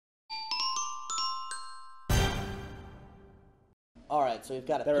Alright, so we've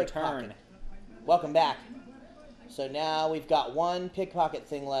got a The pickpocket. return. Welcome back. So now we've got one pickpocket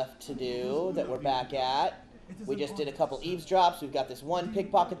thing left to do that we're back at. We just did a couple eavesdrops. We've got this one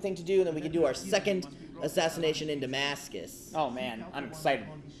pickpocket thing to do, and then we can do our second assassination in Damascus. Oh man, I'm excited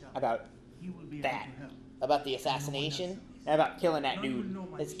about that. About the assassination? About killing that dude.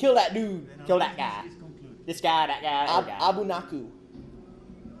 Let's kill that dude. Kill that guy. This guy, that guy, that guy. Abu Naku.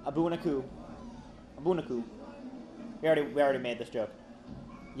 Abu Naku. Abu Naku. We already made this joke.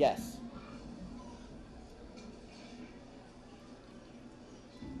 Yes.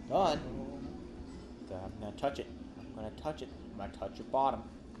 Go on. I'm gonna touch it. I'm gonna touch it. I'm gonna touch your bottom.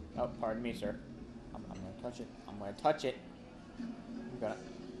 Oh, pardon me, sir. I'm gonna touch it. I'm gonna touch it. I'm gonna...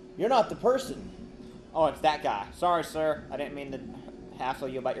 You're not the person. Oh, it's that guy. Sorry, sir. I didn't mean to hassle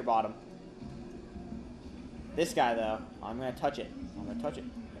you about your bottom. This guy, though, I'm gonna touch it. I'm gonna touch it.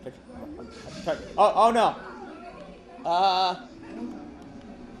 Touch it. Oh no. Oh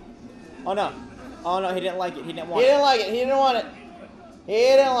no. Oh no, he didn't like it. He didn't want it. He didn't like it. He didn't want it. He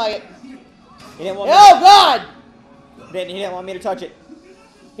didn't like it. He didn't want Oh God! He didn't want me to touch it.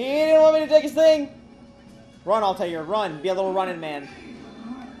 He didn't want me to take his thing. Run, I'll tell you. Run. Be a little running man.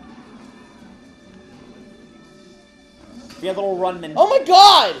 Be a little runman. Oh my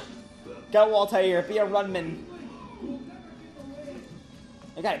God! Go, Altair. Be a runman.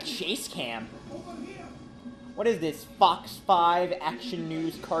 I got a chase cam. What is this? Fox 5 Action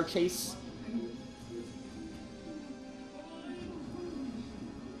News car chase?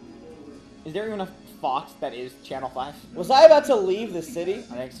 Is there even a Fox that is Channel 5? Was I about to leave the city?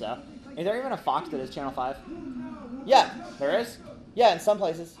 I think so. Is there even a Fox that is Channel 5? Yeah. There is? Yeah, in some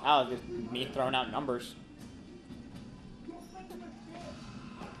places. Oh, just me throwing out numbers.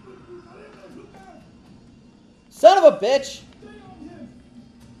 Son of a bitch!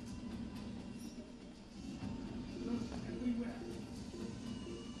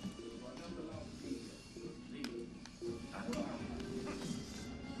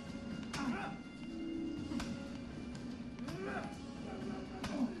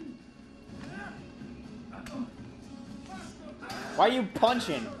 Why are you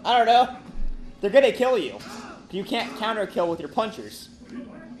punching? I don't know. They're gonna kill you. You can't counter kill with your punchers.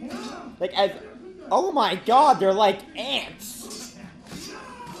 Like, as... Oh my God, they're like ants.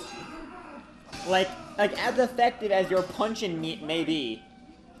 Like as effective as your punching may be,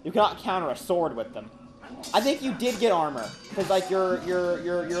 you cannot counter a sword with them. I think you did get armor, because like your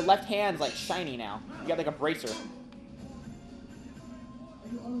left hand's like shiny now. You got like a bracer.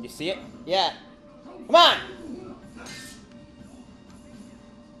 You see it? Yeah. Come on!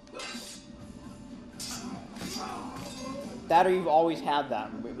 That or you've always had that.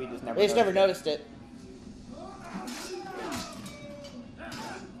 We just never. We just never noticed it.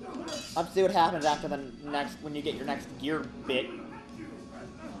 Let's see what happens after the next, when you get your next gear bit.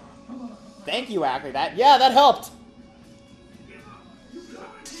 Thank you, actually. Yeah, that helped.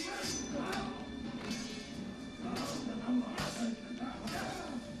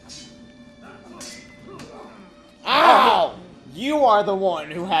 Ow! You are the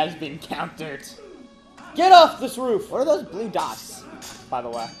one who has been countered. Get off this roof! What are those blue dots, by the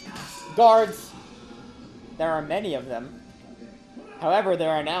way? Guards. There are many of them. However, there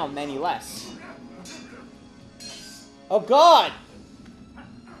are now many less. Oh God!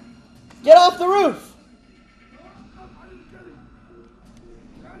 Get off the roof!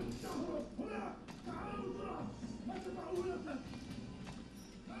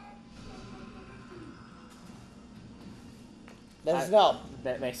 There's no.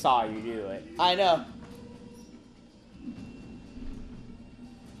 They saw you do it. I know.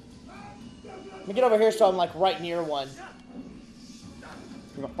 Let me get over here so I'm like right near one.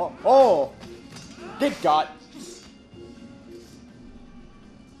 Oh, oh! Good God!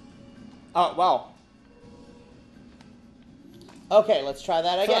 Oh, well. Okay, let's try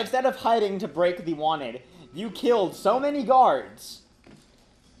that So again. instead of hiding to break the wanted, you killed so many guards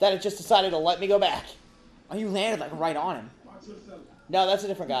That it just decided to let me go back. Oh, you landed like right on him. No, that's a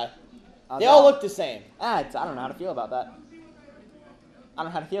different guy. Oh, They all look the same. I don't know how to feel about that. I don't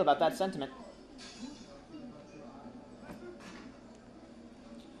know how to feel about that sentiment.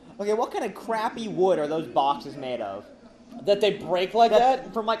 Okay, what kind of crappy wood are those boxes made of? That they break like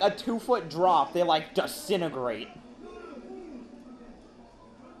that? From like a 2-foot drop, they like disintegrate.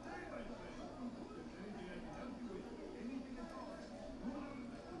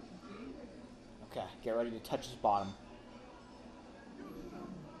 Okay, get ready to touch his bottom.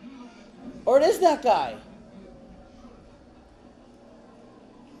 Or it is that guy.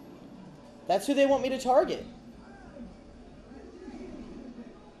 That's who they want me to target.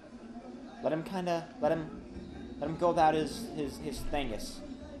 Let him Let him go without his thingus.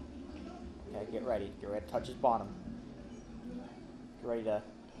 Okay, get ready. Get ready to touch his bottom. Get ready to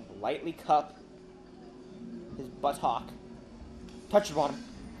lightly cup his buttock. Touch your bottom.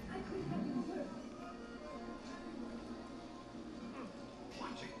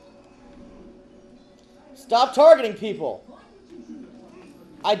 Stop targeting people.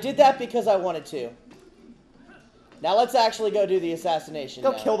 I did that because I wanted to. Now let's actually go do the assassination.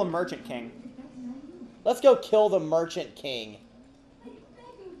 Go kill the Merchant King. Let's go kill the Merchant King.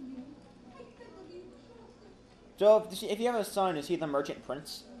 So, if you have a son, is he the Merchant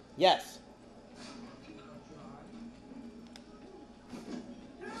Prince? Yes.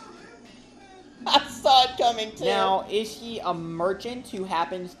 I saw it coming too. Now, is he a merchant who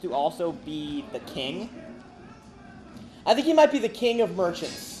happens to also be the king? I think he might be the king of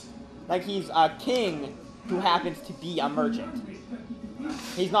merchants. Like he's a king who happens to be a merchant.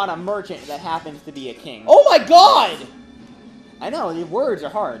 He's not a merchant that happens to be a king. Oh my god! I know, the words are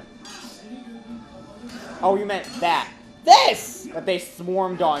hard. Oh, you meant that. This! That they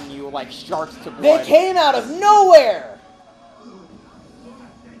swarmed on you like sharks to blood. They came out of nowhere!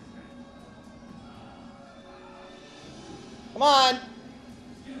 Come on!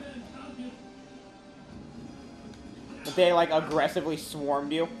 That they like aggressively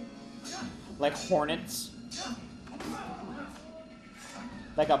swarmed you. Like hornets.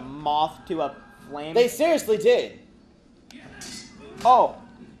 Like a moth to a flame. They seriously did. Oh,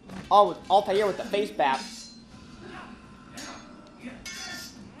 Altair with the face bat.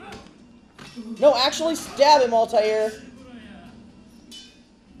 No, actually stab him, Altair.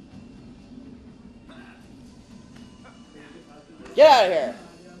 Get out of here.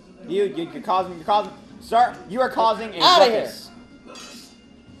 You're causing, sir, you are causing a Outta ruckus.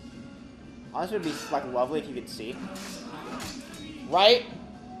 Oh, this would be like lovely if you could see. Right?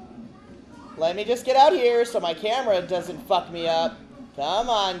 Let me just get out here so my camera doesn't fuck me up. Come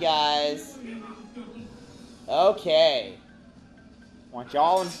on, guys. Okay. Want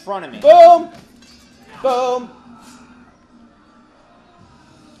y'all in front of me. Boom! Boom!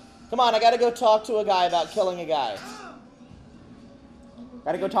 Come on, I gotta go talk to a guy about killing a guy.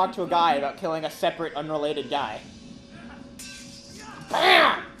 Gotta go talk to a guy about killing a separate, unrelated guy.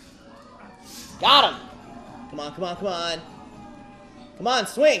 Bam! Got him! Come on, come on, come on. Come on,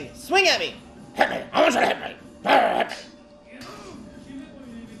 swing! Swing at me! Hit me! I want you to hit me! Hit me!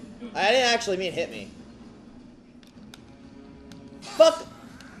 I didn't actually mean hit me. Fuck!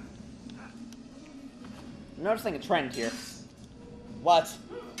 I'm noticing a trend here. What?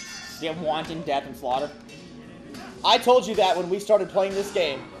 You have wanton death and slaughter. I told you that when we started playing this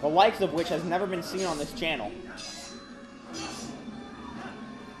game. The likes of which has never been seen on this channel.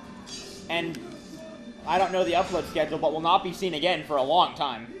 And I don't know the upload schedule, but will not be seen again for a long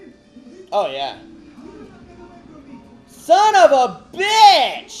time. Oh, yeah. Son of a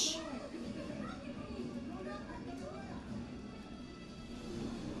bitch!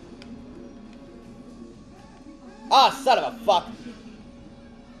 Ah, son of a fuck.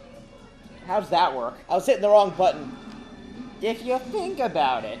 How's that work? I was hitting the wrong button. If you think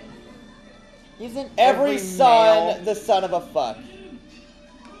about it, isn't Every every son, male... the son of a fuck.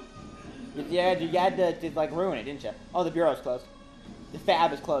 Yeah, you had to like ruin it, didn't you? Oh, the bureau's closed. The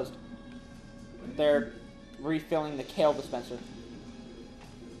fab is closed. They're refilling the kale dispenser.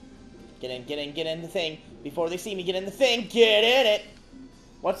 Get in the thing. Before they see me get in the thing, get in it!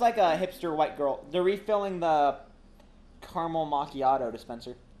 What's like a hipster white girl? They're refilling the caramel macchiato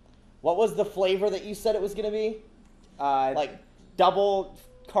dispenser. What was the flavor that you said it was gonna be? Like double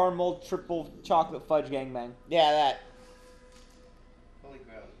caramel, triple chocolate fudge gangbang. Yeah, that. Holy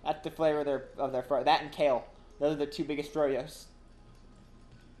crap. That's the flavor of their that and kale. Those are the two biggest froyos.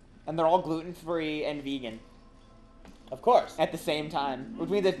 And they're all gluten-free and vegan Of course. at the same time, which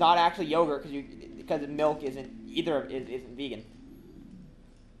means it's not actually yogurt because milk isn't isn't vegan.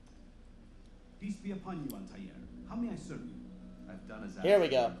 Peace be upon you, Altair. How may I serve you? I've done as Here we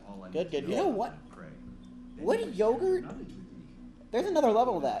asked, go. and all I Good, need good, to good. You know what? pray. Then What you share yogurt? knowledge with me. There's another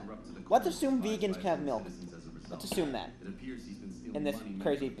level of that. Corrupt to the Let's core, assume despised vegans by can have some milk. citizens as a result. Let's assume that. It appears he's been stealing In this money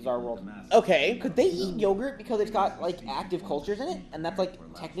crazy, from bizarre people world. at the masses. Okay. Could they eat yogurt because it's got like active cultures in it, and that's like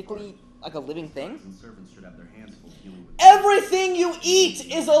technically like a living thing? And servants should have their hands full dealing with Everything you eat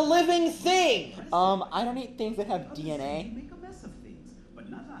is a living thing! I don't eat things that have You DNA. make a mess of things, but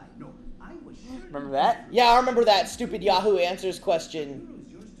not I. No, I was sure. Remember that? Yeah, I remember that stupid Yahoo Answers question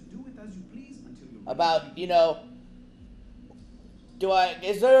It's yours to do it as you please until you. about, you know,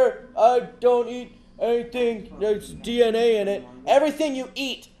 I don't eat anything that's DNA in it. Everything you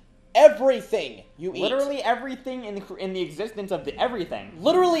eat Everything you eat. Literally everything in the existence of everything.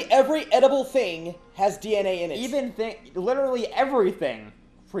 Literally every edible thing has DNA in it. Even literally everything,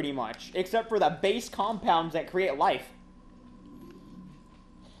 pretty much, except for the base compounds that create life.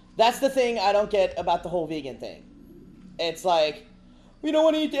 That's the thing I don't get about the whole vegan thing. It's like, we don't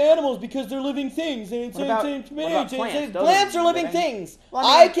want to eat the animals because they're living things. And What about plants? Those plants are are living living. things. Well,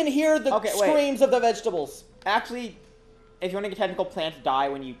 I mean- I can hear the Okay, wait. screams of the vegetables. Actually, if you want to get technical, plants die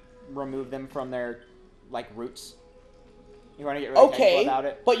when you remove them from their, like, roots. You want to get really technical about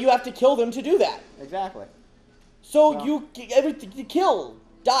it? But you have to kill them to do that. Exactly. So Well- everything you kill,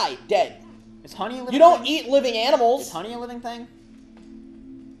 die, dead. Is honey a living You don't thing? eat living animals. Is honey a living thing?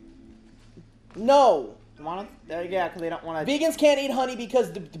 No. Yeah, because they don't want to... Vegans can't eat honey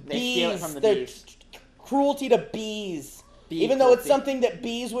because the They steal it bees, from the the bees. cruelty to bees. Bee Even though it's cruelty. something that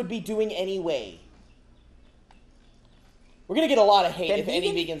bees would be doing anyway. We're gonna get a lot of hate if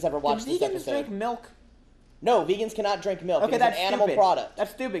any vegans ever watch this Can vegans episode. drink milk? No, vegans cannot drink milk. Okay, it is that's an animal stupid. product.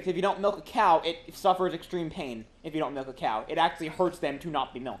 That's stupid, because if you don't milk a cow, it suffers extreme pain if you don't milk a cow. It actually hurts them to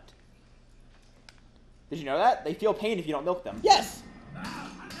not be milked. Did you know that? They feel pain if you don't milk them. Yes.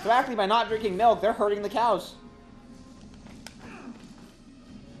 So actually, by not drinking milk, they're hurting the cows.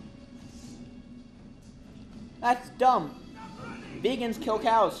 That's dumb. Vegans kill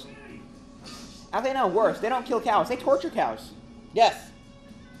cows. Actually, no, worse. They don't kill cows. They torture cows. Yes.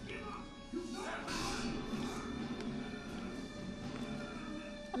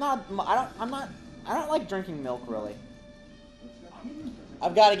 I don't like drinking milk, really.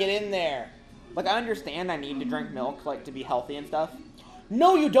 I've got to get in there. Like, I understand I need to drink milk, like, to be healthy and stuff.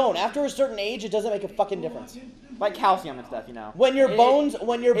 No, you don't. After a certain age, it doesn't make a fucking difference. Like calcium and stuff, you know. When your bones it's are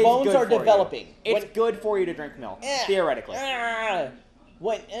good for you. developing. It's good for you to drink milk, theoretically. Kind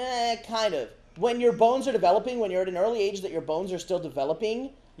of. When your bones are developing, when you're at an early age that your bones are still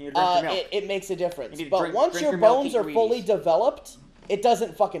developing, You drink your milk. it makes a difference. You need to But drink- once drink your your milk, bones eat are fully Wheaties. developed, it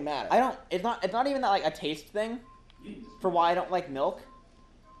doesn't fucking matter. It's not even that, like, a taste thing for why I don't like milk.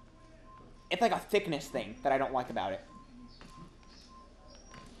 It's like a thickness thing that I don't like about it.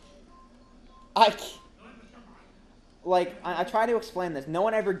 Like, I try to explain this. No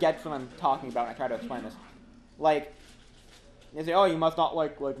one ever gets what I'm talking about when I try to explain this. Like, they say, oh, you must not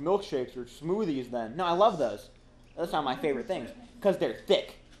like milkshakes or smoothies then. No, I love those. Those are my favorite things. Because they're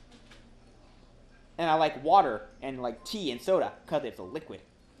thick. And I like water and, like, tea and soda. Because it's a liquid.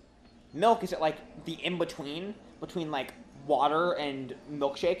 Milk is, like, the in-between. Between, like, water and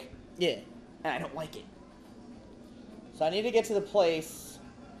milkshake. Yeah. And I don't like it. So I need to get to the place.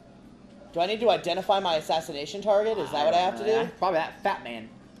 Do I need to identify my assassination target? Is that what I have to do? Probably that fat man.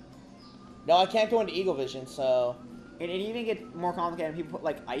 No, I can't go into Eagle Vision, so... It even gets more complicated when people put,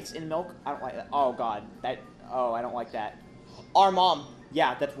 like, ice in milk. I don't like that. Oh, God. Oh, I don't like that. Our mom.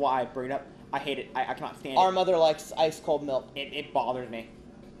 Yeah, that's why I bring it up. I hate it. I cannot stand Our it. mother likes ice cold milk. It bothers me.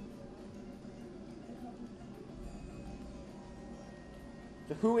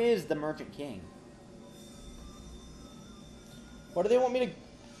 So who is the Merchant King? What do they want me to...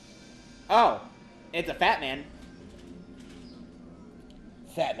 Oh, it's a fat man.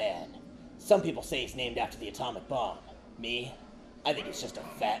 Fat man. Some people say he's named after the atomic bomb. Me? I think he's just a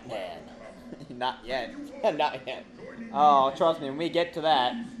fat man. Not yet. Not yet. Oh, trust me, when we get to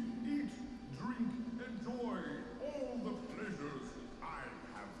that. Eat, drink, enjoy all the pleasures I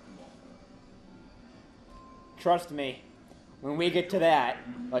have to offer. Trust me, when we get to that,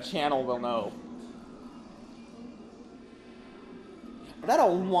 the channel will know. Is that a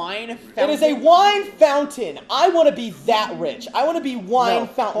wine fountain? It is a wine fountain. I want to be that rich. I want to be wine No,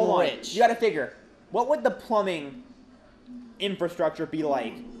 fountain hold on. rich. You gotta figure, what would the plumbing infrastructure be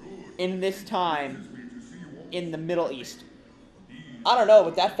like in this time in the Middle East? I don't know,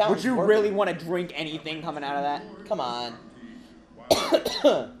 but that fountain. Would you really want to drink anything coming out of that? Come on.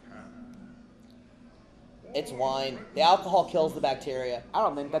 It's wine. The alcohol kills the bacteria. I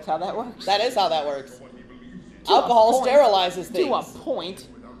don't think that's how that works. That is how that works. To a Alcohol point. sterilizes things. To a point.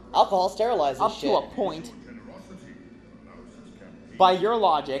 Alcohol sterilizes Up shit. to a point. By your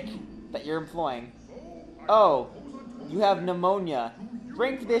logic that you're employing. Oh, you have pneumonia.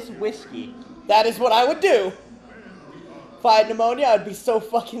 Drink this whiskey. That is what I would do. If I had pneumonia, I'd be so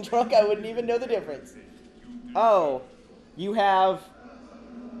fucking drunk I wouldn't even know the difference. Oh, you have,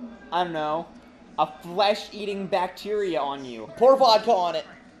 I don't know, a flesh-eating bacteria on you. Pour vodka on it.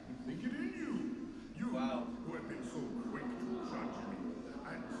 Think it in you. You who have been so quick to judge me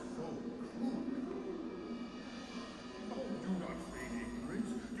and so cruel. Oh, do not feign ignorance.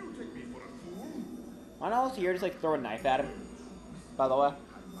 You take me for a fool. Why not else here just like throw a knife at him? By the way, I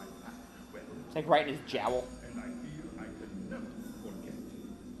like that. Well, it's like right in his jowl. and I feel I can never forget.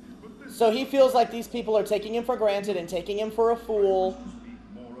 But So he feels like these people are taking him for granted and taking him for a fool.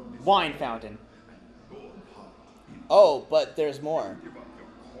 Wine fountain. Oh, but there's more. Give up your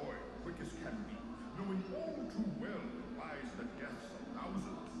coy, quick as can be, knowing all too well it lies the deaths of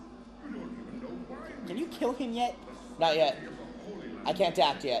thousands. You don't even know why. Can you kill him yet? Not yet. I can't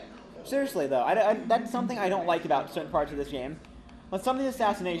act yet. Seriously though, that's something I don't like about certain parts of this game. When some of the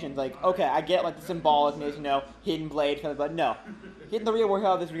assassinations, like, okay, I get like the symbolicness, you know, hidden blade, but no. Get in the real world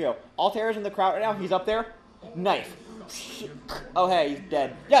of this video. Altair's in the crowd right now, he's up there. Knife. Oh hey, he's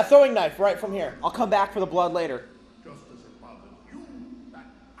dead. Yeah, throwing knife right from here. I'll come back for the blood later. Just as it bothered you, that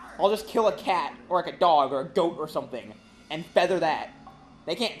I'll just kill a cat, or like a dog, or a goat, or something, and feather that.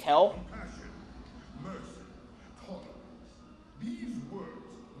 They can't tell. passion, mercy, tolerance. These words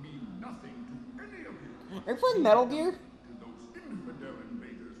mean nothing to any of you. Are you playing Metal Gear? To those infidel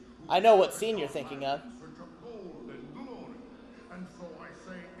invaders who I know what scene you're thinking of. search of gold and glory. And so I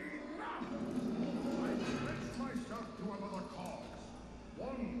say enough. I pledge myself to another cause.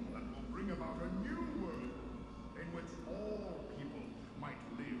 One that will bring about a new world in which all people might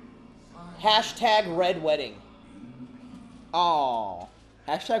live. Hashtag red wedding. Oh.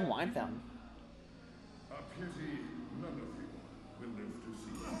 Hashtag wine fountain. A pity none of you will live to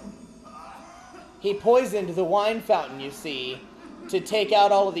see. He poisoned the wine fountain, you see, to take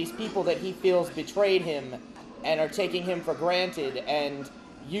out all of these people that he feels betrayed him and are taking him for granted and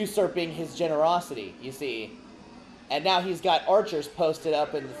usurping his generosity, you see. And now he's got archers posted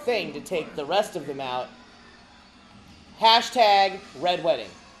up in the thing to take the rest of them out. Hashtag red wedding.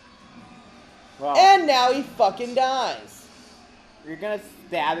 Wow. And now he fucking dies. You're gonna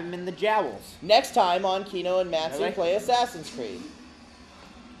stab him in the jowls. Next time on Kino and Matsu Really? play Assassin's Creed.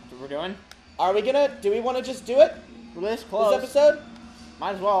 That's what we're doing. Are we gonna, do we want to just do it? We're this close. This episode?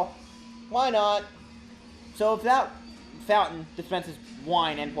 Might as well. Why not? So if that fountain dispenses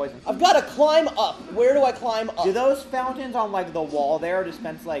wine and poison, I've got to climb up. Where do I climb up? do those fountains on like the wall there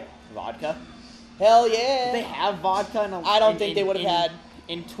dispense like vodka? Hell Did they yeah. have vodka in I don't think they would have had.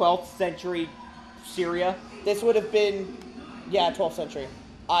 in 12th century Syria. This would have been, yeah, 12th century.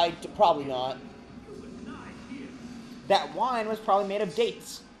 Probably not. That wine was probably made of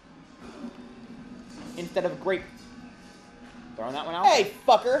dates instead of grape. Throwing that one out. Hey,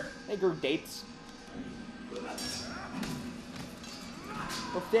 fucker. They grew dates.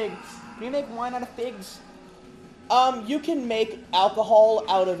 Or fig. Can you make wine out of figs? You can make alcohol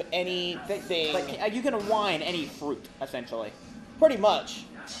out of anything. Like you can wine any fruit essentially. Pretty much.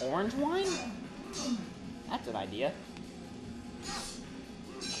 Orange wine? That's an idea.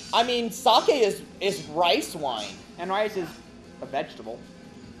 I mean, sake is rice wine. And rice is a vegetable,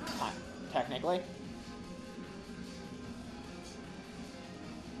 technically.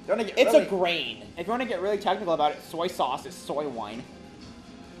 It's a grain. If you want to get really technical about it, soy sauce is soy wine.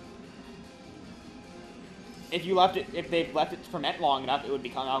 If they've left it ferment long enough, it would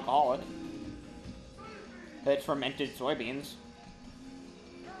become alcoholic. It's fermented soybeans.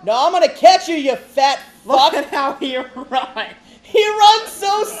 No, I'm gonna catch you, you fat Look fuck. at how he runs. He runs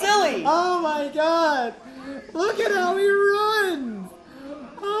so silly. Oh my god! Look at how he runs!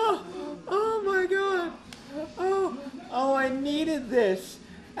 Oh my god! Oh, I needed this.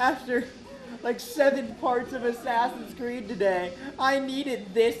 After like 7 parts of Assassin's Creed today, I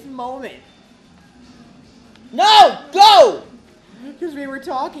needed this moment. No, go! Because we were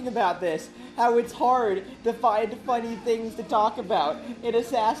talking about this, how it's hard to find funny things to talk about in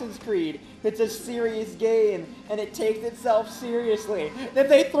Assassin's Creed. It's a serious game, and it takes itself seriously. Then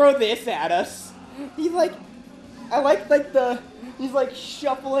they throw this at us. He's like, he's like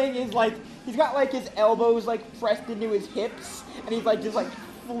shuffling his he's got like his elbows like pressed into his hips, and he's like just like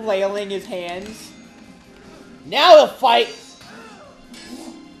flailing his hands. Now he'll fight.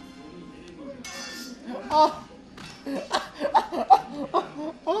 Oh.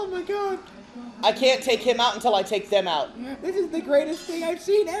 Oh my god. I can't take him out until I take them out. This is the greatest thing I've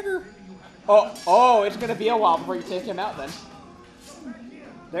seen ever. Oh, it's gonna be a while before you take him out then.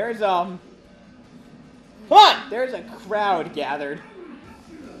 There's Come on! there's a crowd gathered.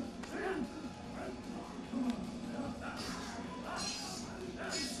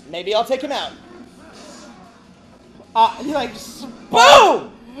 Maybe I'll take him out. He like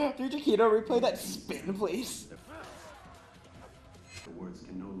Boom! Dude, Chiquito, replay that spin, please. The words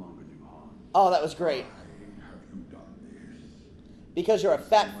can no longer do harm. Oh, that was great. Why have you done this? Because you're a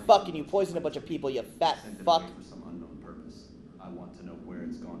fat fuck and you poisoned a bunch of people, you fat Sent it fuck. away for some unknown purpose. I want to know where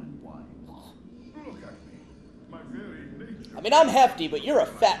it's gone and why. Look at me. My very nature. I mean, I'm hefty, but you're a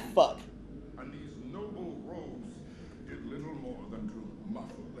fat fuck. And these noble rogues did little more than to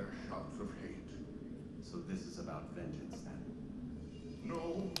muffle their shouts of hate. So this is about vengeance then.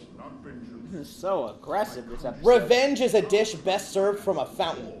 No, not vengeance. This is so aggressive, this episode. Revenge is a dish best served from a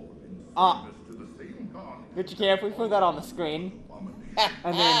fountain. To the same god. Richard, if we put that on the screen,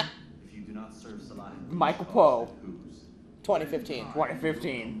 and then If you do not serve Salah, Michael Poe, whose? 2015.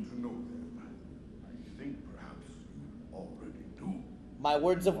 2015. To know them. I think perhaps you already do. My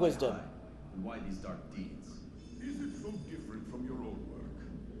words of wisdom. And why these dark deeds? Is it so different from your own work?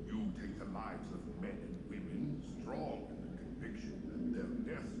 You take the lives of men and women, strong in the conviction that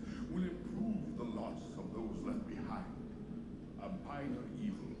their death will improve the lots of those left behind. A minor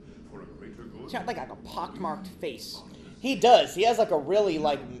evil for a greater good. He's got like a pockmarked face. He does. He has like a really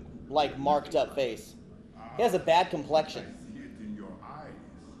like marked up face. He has a bad complexion. I see it in your eyes.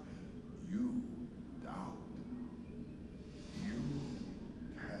 You doubt. You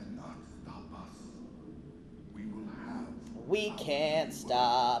cannot stop us. We will have. We can't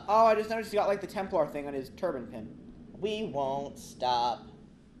stop. Oh, I just noticed he got like the Templar thing on his turban pin. We won't stop.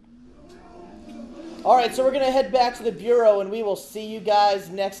 Alright, so we're going to head back to the Bureau, and we will see you guys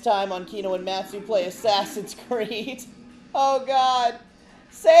next time on Kino and Matsu Play Assassin's Creed. Oh, God.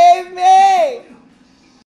 Save me!